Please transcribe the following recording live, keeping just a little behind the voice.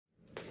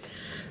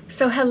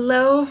So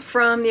hello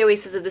from the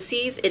Oasis of the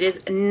Seas. It is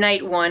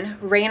night one.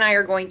 Ray and I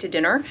are going to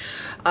dinner.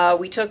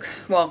 Ray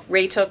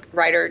took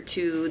Ryder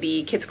to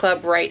the kids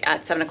club right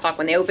at 7 o'clock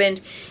when they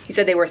opened. He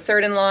said they were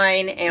third in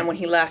line, and when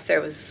he left there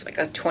was like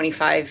a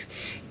 25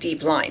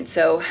 deep line.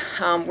 So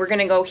we're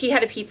gonna go. He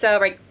had a pizza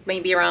right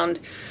maybe around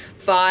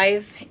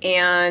 5,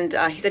 and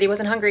he said he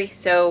wasn't hungry,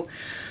 so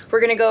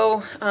we're gonna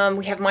go.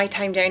 We have my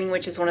time dining,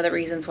 which is one of the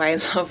reasons why I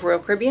love Royal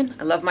Caribbean.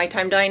 I love my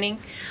time dining.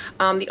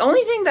 The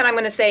only thing that I'm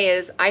gonna say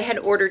is I had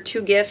ordered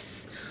 2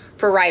 gifts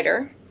for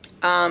Ryder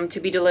to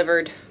be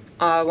delivered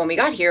when we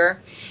got here,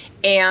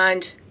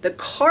 and the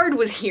card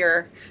was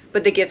here,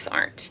 but the gifts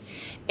aren't.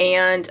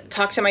 And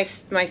talked to my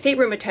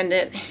stateroom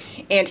attendant,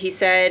 and he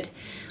said,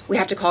 we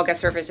have to call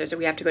guest services, or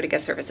we have to go to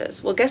guest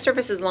services. Well, guest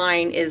services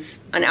line is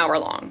an hour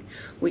long.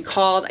 We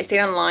called, I stayed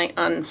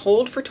on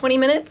hold for 20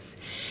 minutes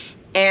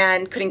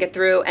and couldn't get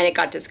through, and it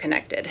got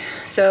disconnected.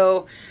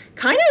 So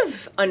kind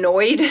of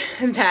annoyed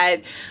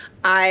that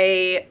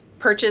I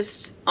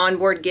purchased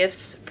onboard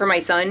gifts for my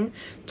son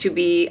to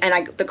be,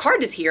 and the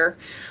card is here,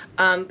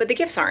 but the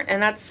gifts aren't.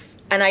 And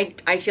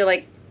I feel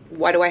like,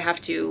 why do I have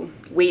to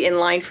wait in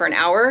line for an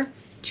hour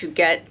to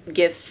get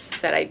gifts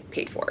that I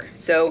paid for?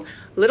 So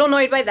a little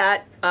annoyed by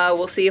that.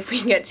 We'll see if we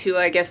can get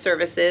to guest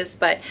services,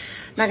 but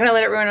not gonna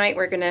let it ruin night.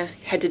 We're gonna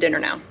head to dinner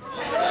now.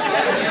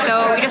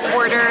 So we just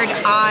ordered,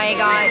 I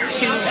got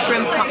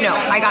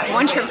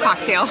 1 shrimp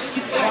cocktail.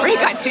 Ray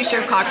got 2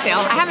 shrimp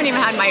cocktails. I haven't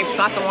even had my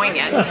glass of wine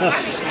yet.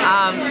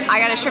 I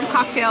got a shrimp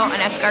cocktail,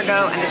 an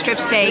escargot, and a strip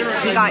steak.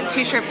 He got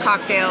 2 shrimp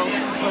cocktails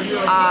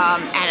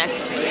and a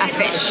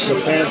fish.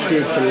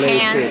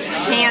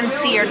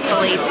 Pan-seared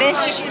filet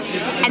fish,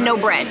 and no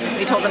bread.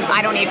 We told him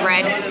I don't eat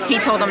bread. He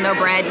told him no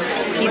bread.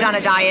 He's on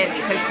a diet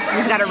because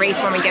he's got a race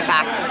when we get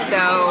back. So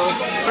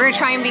we're gonna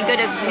try and be good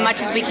as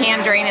much as we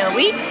can during the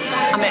week.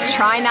 I'm gonna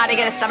try not to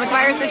get a stomach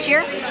virus this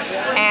year,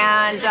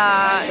 and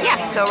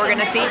yeah, so we're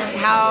gonna see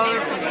how,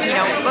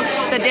 looks.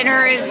 The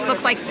dinner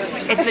looks like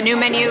it's the new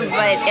menu,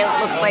 but it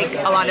looks like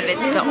a lot of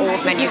it's the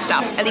old menu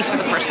stuff, at least for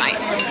the first night.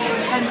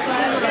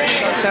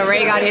 So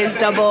Ray got his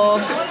double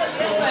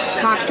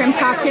shrimp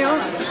cocktail.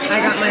 I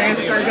got my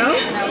escargot.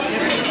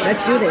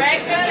 Let's do this.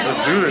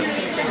 Let's do it.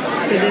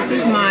 So this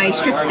is my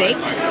strip steak,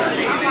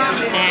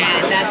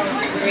 and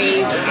that's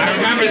Ray's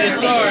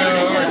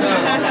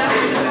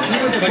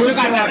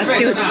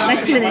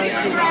Let's do this.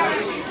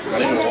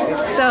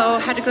 So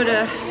had to go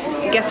to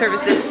guest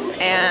services,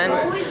 and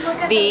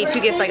the 2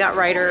 gifts I got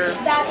Ryder,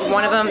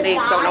 one of them they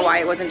don't know why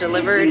it wasn't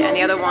delivered, and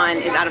the other one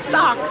is out of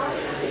stock,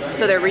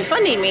 so they're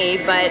refunding me.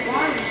 But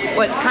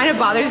what kind of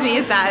bothers me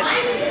is that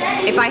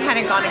if I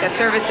hadn't gone to guest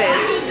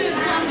services,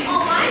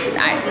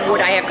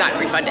 would I have gotten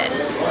refunded?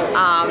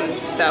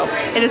 So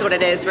it is what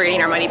it is. We're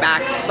getting our money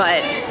back,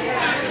 but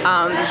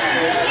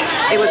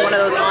it was one of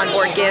those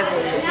onboard gifts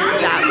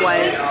that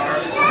was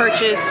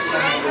purchased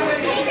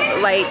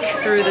like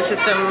through the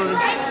system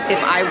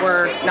if I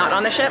were not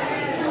on the ship.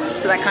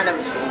 So that kind of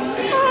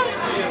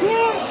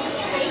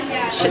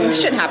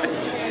shouldn't happen.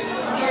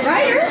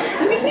 Ryder,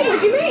 let me see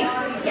what you made.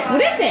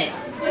 What is it?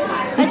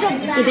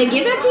 Did they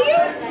give that to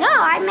you? No,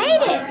 I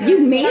made it. You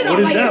made it all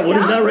by yourself? What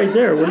is that? What is that right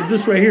there? What is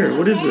this right here?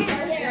 What is this?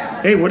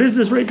 Hey, what is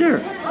this right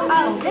there?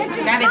 Oh, it's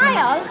a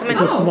smile.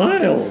 It's a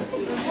smile.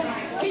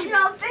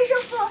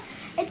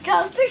 It's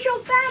the official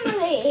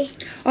family.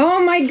 Oh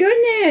my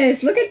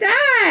goodness! Look at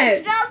that!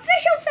 It's the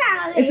official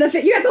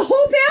family. You got the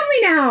whole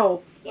family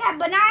now. Yeah,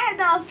 but now I have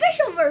the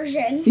official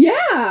version.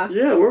 Yeah.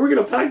 Yeah, where are we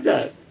gonna pack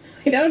that?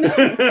 I don't know.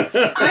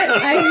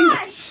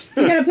 I think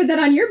you gotta put that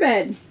on your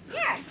bed.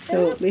 Yeah.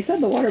 So they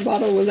said the water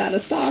bottle was out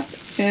of stock,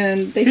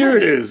 and here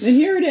it is. And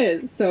here it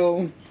is.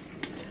 So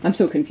I'm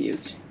so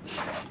confused.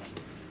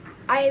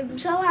 I'm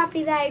so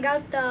happy that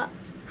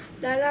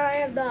that I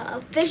have the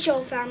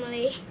official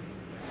family.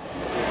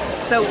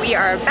 So we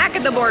are back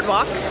at the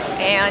boardwalk,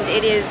 and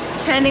it is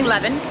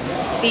 10:11.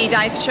 The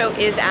dive show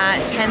is at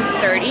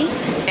 10:30,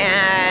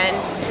 and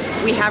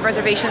we have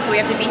reservations, so we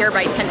have to be here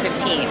by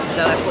 10:15.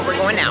 So that's what we're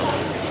going now.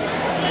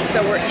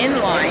 So we're in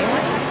line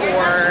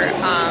for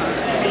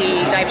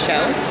the dive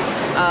show.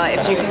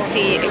 As you can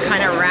see, it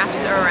kind of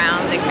wraps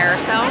around the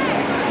carousel,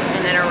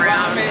 and then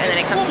around, and then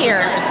it comes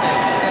here.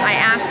 I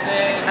asked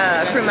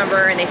a crew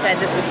member, and they said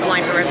this is the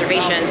line for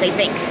reservations, they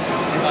think.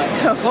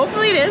 So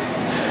hopefully it is.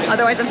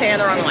 Otherwise, I'm staying on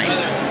the wrong line.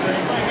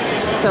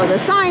 So the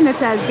sign that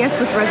says guests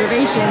with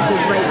reservations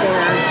is right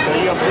there.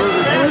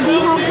 It would be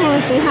helpful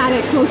if they had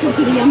it closer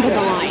to the end of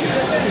the line.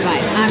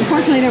 But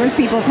unfortunately, there was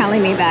people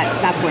telling me that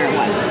that's where it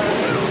was.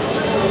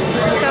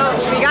 So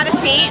we got a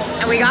seat,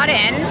 and we got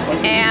in,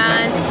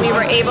 and we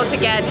were able to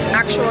get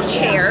actual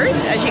chairs,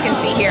 as you can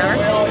see here.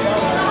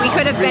 We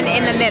could have been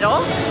in the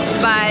middle,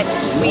 but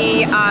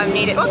we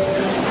needed, oops,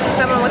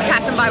 someone was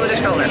passing by with a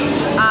stroller.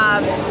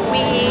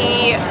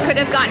 We could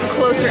have gotten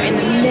closer in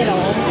the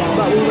middle,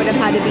 but we would have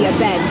had to be a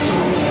bench.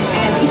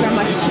 And these are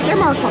they're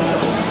more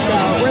comfortable. So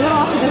we're a little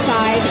off to the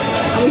side,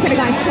 and we could have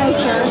gotten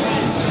closer,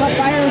 but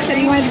Ryder said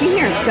he wanted to be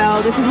here.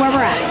 So this is where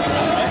we're at.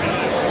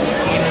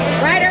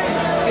 Ryder,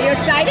 are you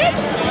excited?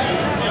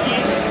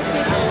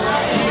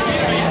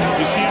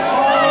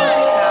 Oh!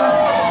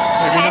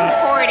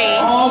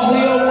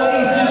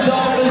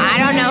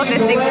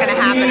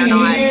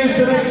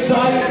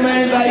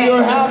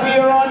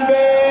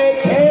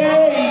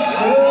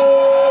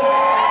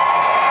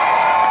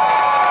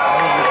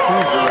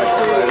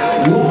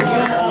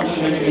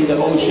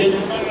 the ocean,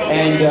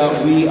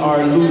 and we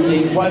are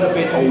losing quite a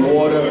bit of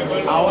water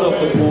out of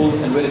the pool,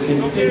 and with a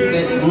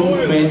consistent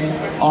movement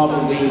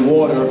of the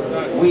water,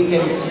 we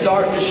can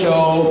start the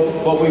show,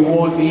 but we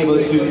won't be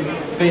able to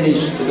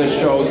finish the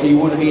show, so you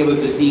wouldn't be able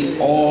to see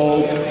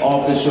all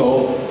of the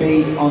show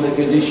based on the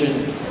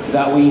conditions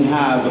that we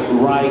have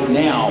right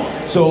now.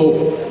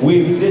 So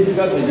we've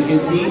discussed, as you can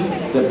see,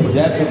 the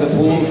depth of the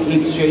pool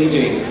keeps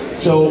changing.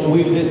 So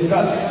we've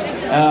discussed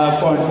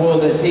for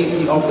the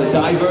safety of the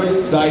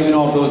divers diving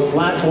off those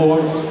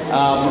platforms.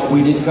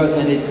 We discussed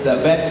that it's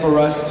best for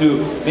us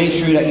to make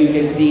sure that you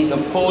can see the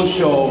full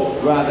show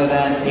rather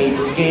than a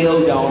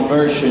scaled down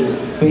version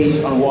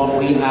based on what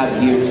we have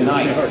here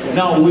tonight.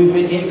 Now we've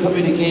been in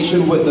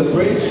communication with the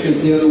bridge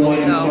because they're the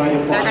ones who try to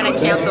they're going to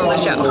cancel the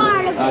show.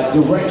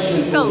 Direction.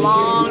 It's a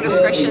long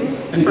description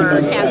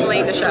for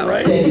canceling the show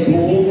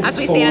as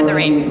we stand in the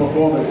rain.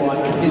 Performance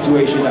like the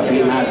situation that we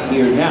have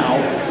here now.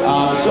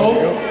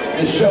 So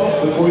the show,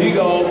 before you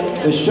go,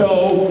 the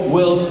show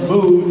will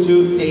move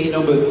to day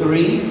number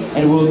 3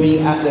 and will be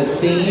at the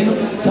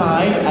same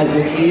time as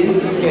it is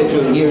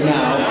scheduled here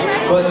now.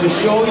 But to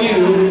show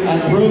you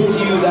and prove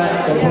to you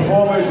that the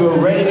performers were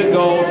ready to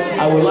go,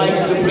 I would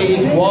like to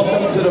please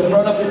welcome to the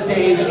front of the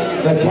stage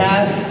the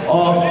cast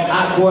of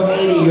Aqua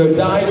 80, your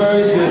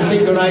divers, your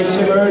synchronized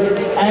swimmers,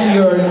 and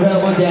your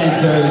incredible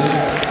dancers.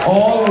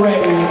 All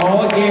ready,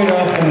 all geared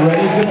up and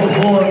ready to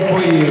perform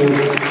for you.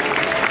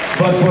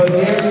 But for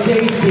their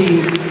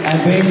safety and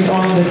based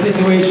on the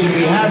situation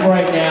we have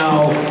right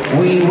now,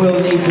 we will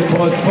need to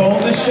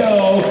postpone the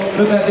show.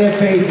 Look at their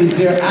faces,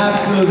 they're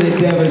absolutely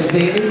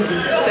devastated.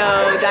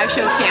 So dive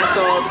show's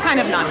canceled, kind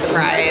of not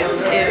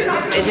surprised. It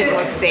didn't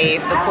look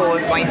safe. The pool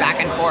was going back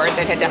and forth.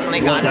 It had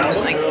definitely gotten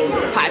like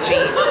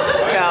patchy.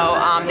 So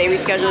they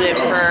rescheduled it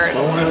for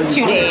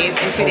 2 days,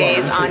 and 2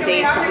 days on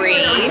day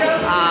 3.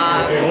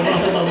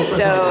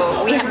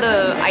 So we have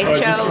the ice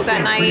show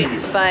that night,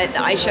 but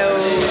the ice show,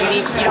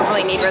 you don't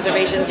really need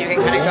reservations. You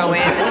can kind of go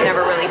in, it's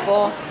never really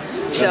full.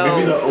 So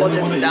we'll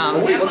just,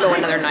 we'll go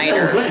another night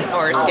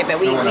or skip it.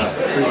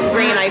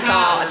 Ray and I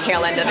saw a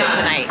tail end of it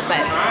tonight,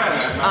 but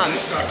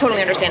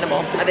totally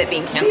understandable of it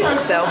being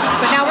canceled. So,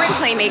 but now we're in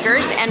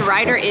Playmakers, and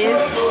Ryder is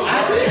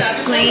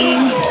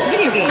playing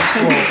video games.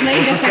 So we play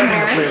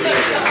Defender,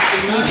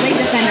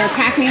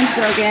 Pac-Man's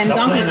broken,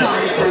 Donkey Kong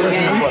is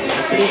broken.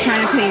 So he's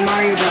trying to play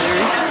Mario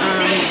Brothers.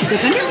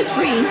 Defender was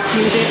free, he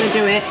was able to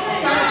do it.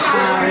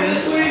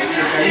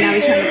 And now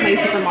he's trying to play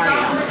Super Mario.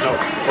 No,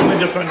 only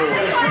Defender one. You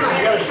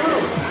gotta shoot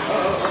him.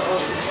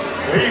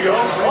 There you go.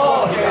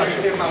 Oh,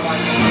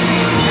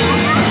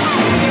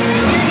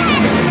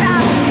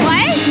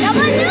 What? No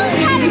one knows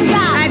how to go.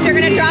 They're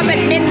gonna drop at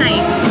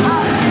midnight.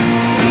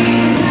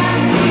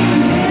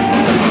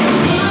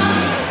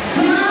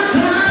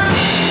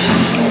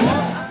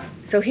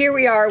 So here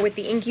we are with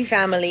the Inky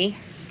family.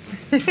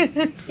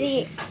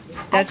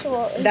 That's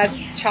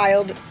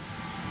child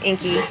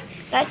Inky.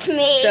 That's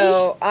me.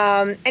 So,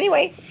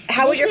 anyway,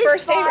 how was your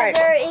first day, right?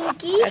 Father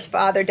Inky. That's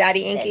Father,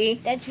 Daddy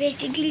Inky. That's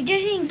basically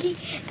just Inky.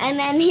 And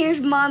then here's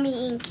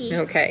Mommy Inky.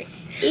 Okay.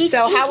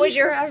 So how was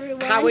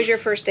your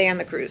first day on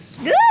the cruise?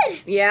 Good.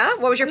 Yeah?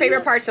 What was your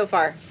favorite part so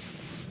far?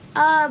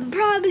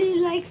 Probably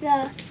like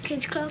the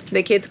kids club.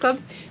 The kids club?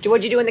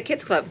 What'd you do in the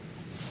kids club?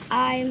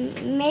 I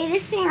made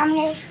a thing. I'm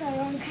gonna show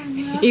on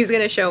camera. He's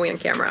gonna show me on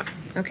camera.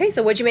 Okay,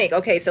 so what'd you make?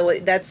 Okay, so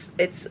it's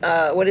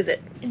what is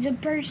it? It's a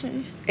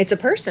person. It's a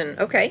person.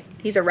 Okay,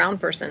 he's a round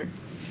person.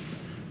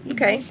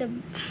 Okay.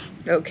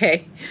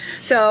 Okay.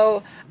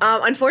 So,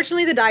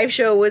 unfortunately, the dive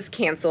show was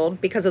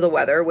canceled because of the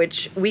weather,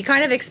 which we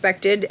kind of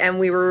expected, and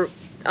we were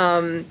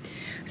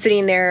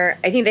sitting there.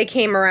 I think they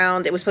came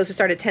around. It was supposed to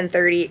start at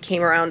 10:30. It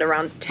came around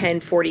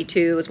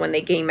 10:42 is when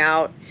they came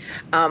out.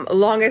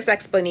 Longest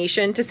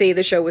explanation to say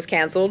the show was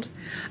canceled,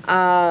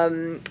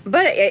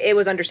 but it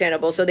was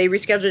understandable. So they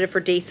rescheduled it for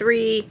day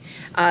 3,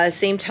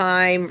 same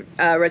time.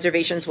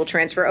 Reservations will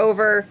transfer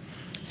over.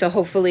 So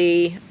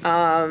hopefully,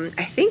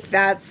 I think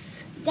that's.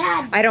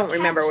 Dad, I don't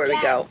remember where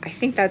we go. I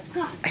think that's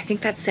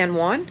San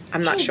Juan.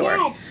 I'm not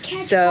sure.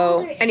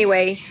 So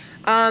anyway,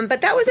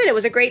 but that was it. It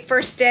was a great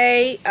first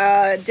day.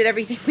 Did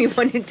everything we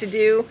wanted to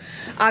do.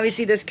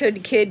 Obviously, this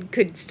kid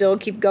could still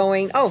keep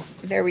going. Oh,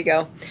 there we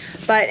go.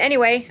 But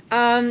anyway,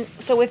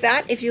 so with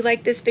that, if you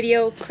like this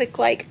video, click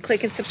like,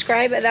 click and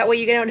subscribe. That way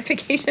you get a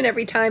notification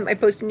every time I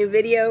post a new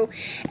video.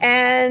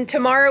 And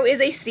tomorrow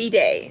is a sea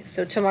day.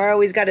 So tomorrow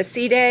we've got a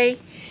sea day.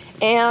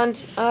 And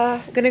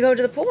gonna go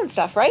to the pool and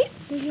stuff, right?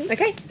 Mm-hmm.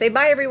 Okay, say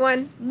bye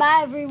everyone. Bye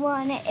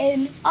everyone,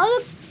 and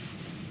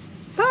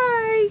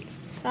bye.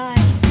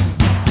 Bye.